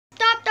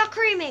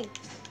screaming?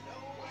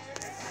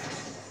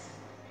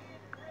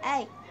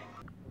 Hey.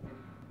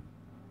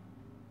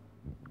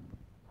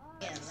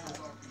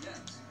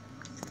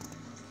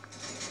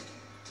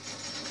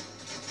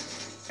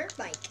 Dirt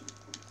bike.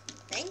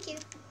 Thank you.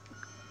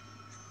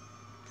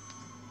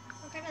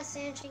 What kind of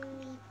sanching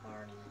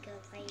party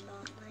because I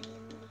lost my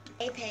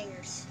ape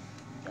hangers.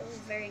 It was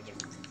very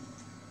different.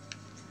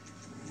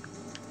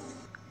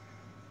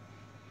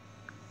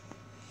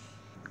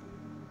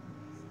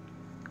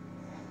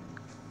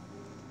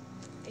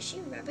 Is she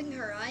rubbing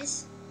her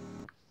eyes?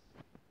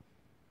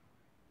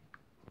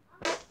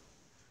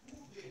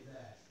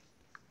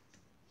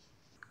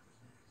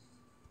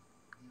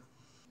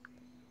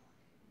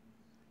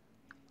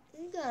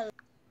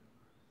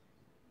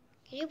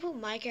 Can you put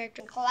my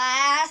character in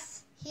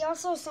class? He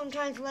also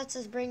sometimes lets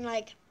us bring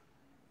like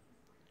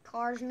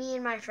cars, me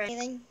and my friend.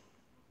 Anything?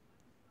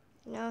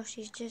 No,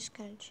 she's just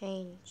gonna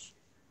change.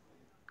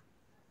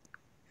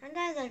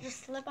 Sometimes I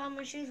just slip on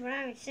my shoes when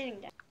I'm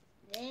sitting down.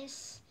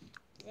 This.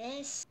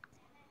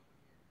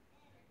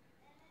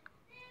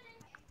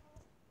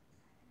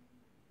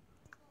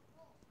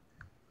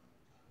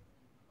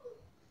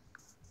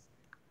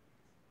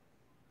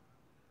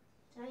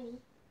 Tiny.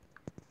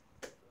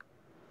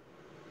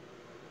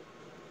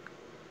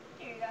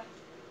 There you go.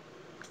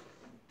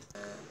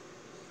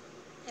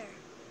 There.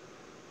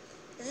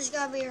 Is this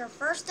gonna be her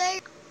first day?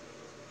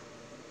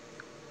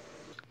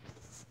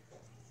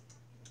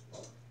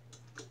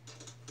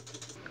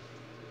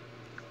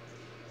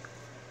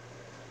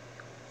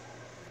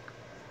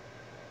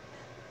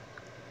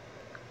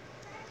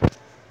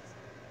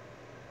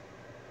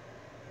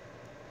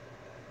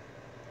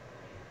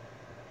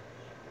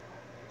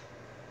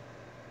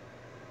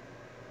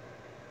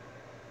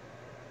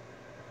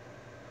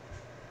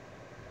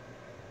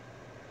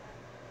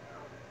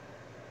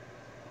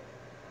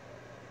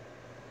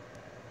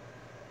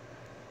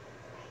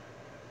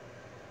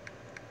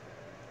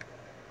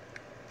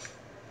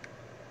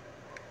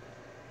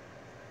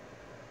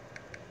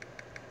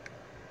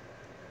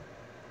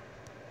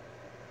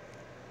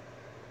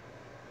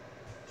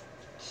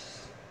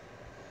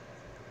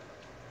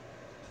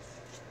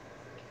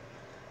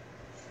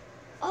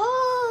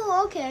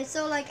 Okay,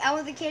 so like I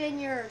was a kid in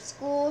your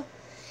school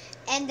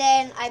and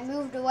then I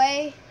moved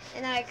away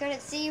and then I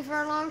couldn't see you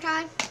for a long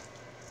time.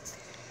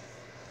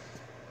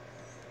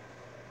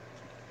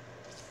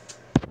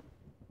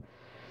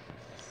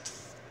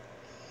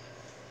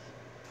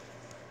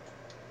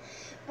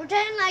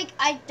 Pretend like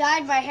I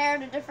dyed my hair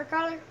a different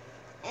color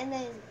and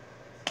then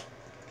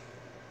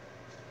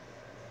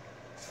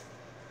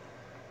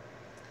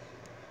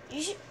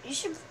you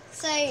should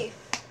say,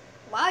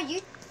 wow,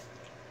 you.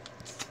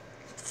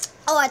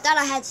 Oh, I thought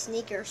I had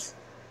sneakers.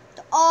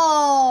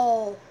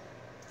 Oh.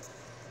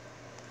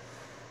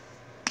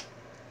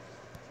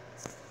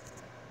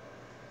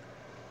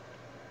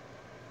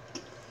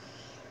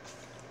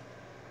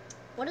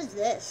 What is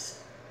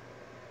this?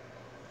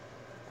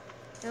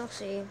 You'll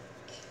see.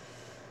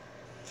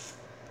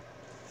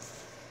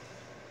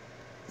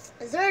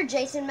 Is there a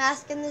Jason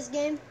mask in this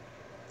game?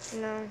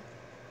 No.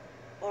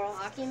 Or a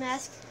hockey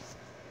mask?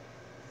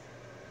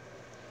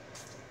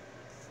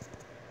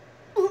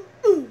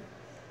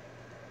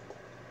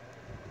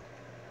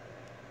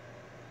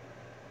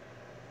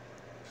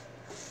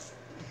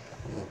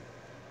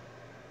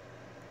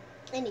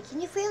 Andy,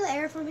 can you feel the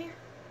air from here?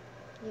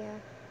 Yeah.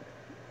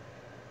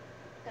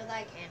 Because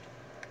I can't.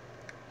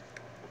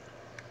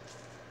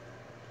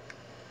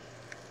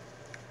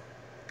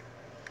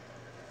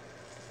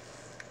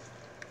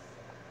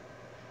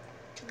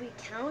 To be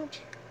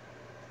count?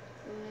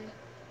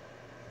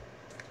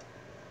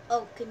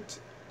 Oh,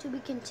 to be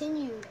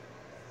continued.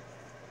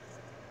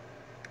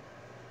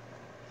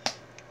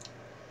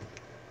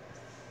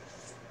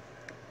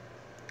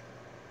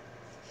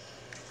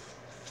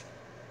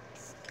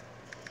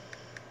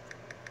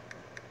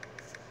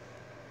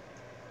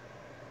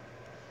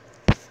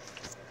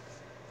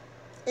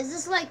 Is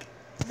this like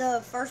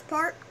the first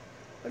part?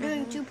 We're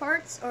doing 2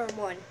 parts or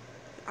 1?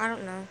 I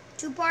don't know.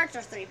 2 parts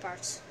or 3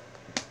 parts?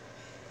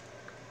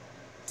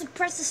 To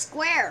press the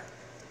square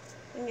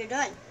when you're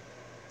done.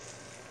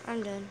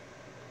 I'm done.